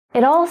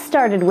It all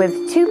started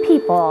with 2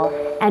 people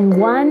and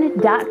one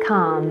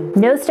 .com.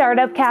 No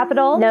startup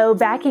capital, no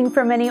backing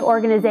from any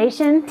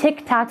organization.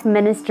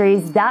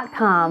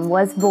 TicTocMinistries.com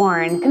was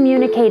born,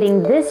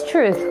 communicating this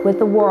truth with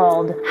the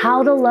world: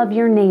 how to love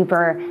your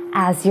neighbor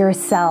as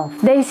yourself.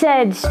 They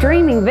said,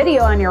 streaming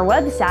video on your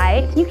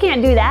website, you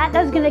can't do that.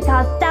 That's gonna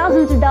cost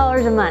thousands of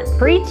dollars a month.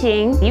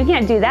 Preaching, you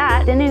can't do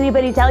that. Didn't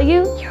anybody tell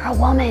you? You're a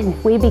woman.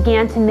 We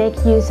began to make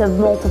use of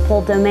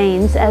multiple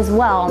domains as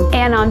well.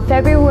 And on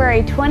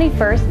February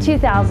 21st,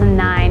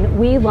 2009,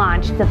 we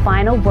launched the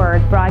Final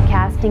Word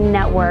Broadcasting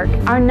Network.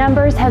 Our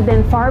numbers have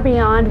been far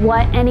beyond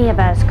what any of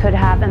us could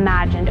have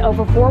imagined.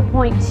 Over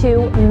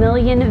 4.2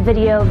 million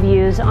video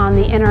views on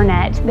the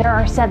internet. There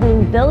are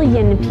 7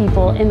 billion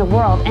people in the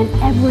world, and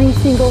every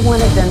single one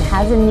of them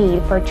has a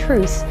need for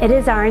truth. It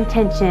is our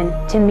intention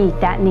to meet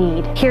that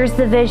need. Here's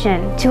the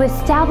vision: to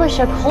establish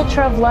a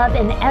culture of love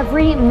in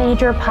every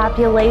major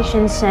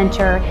population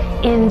center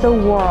in the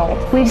world.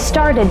 We've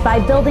started by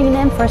building an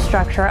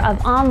infrastructure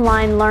of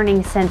online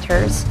learning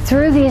centers.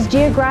 Through these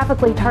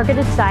geographically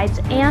targeted sites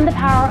and the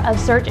power of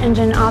search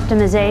engine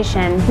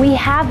optimization, we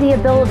have the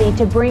ability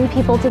to bring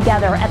people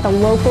together at the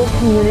local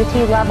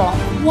community level.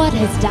 What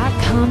has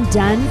 .com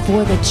done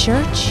for the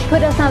church?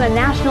 Put us on a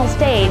national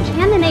stage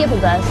and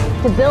enabled us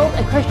to build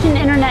a Christian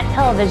internet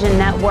television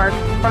network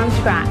from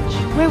scratch.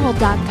 Where will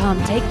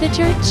 .com take the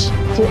church?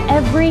 To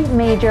every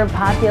major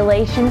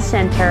population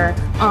center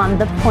on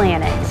the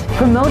planet.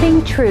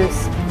 Promoting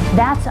truth,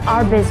 that's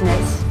our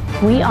business.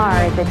 We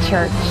are the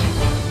church.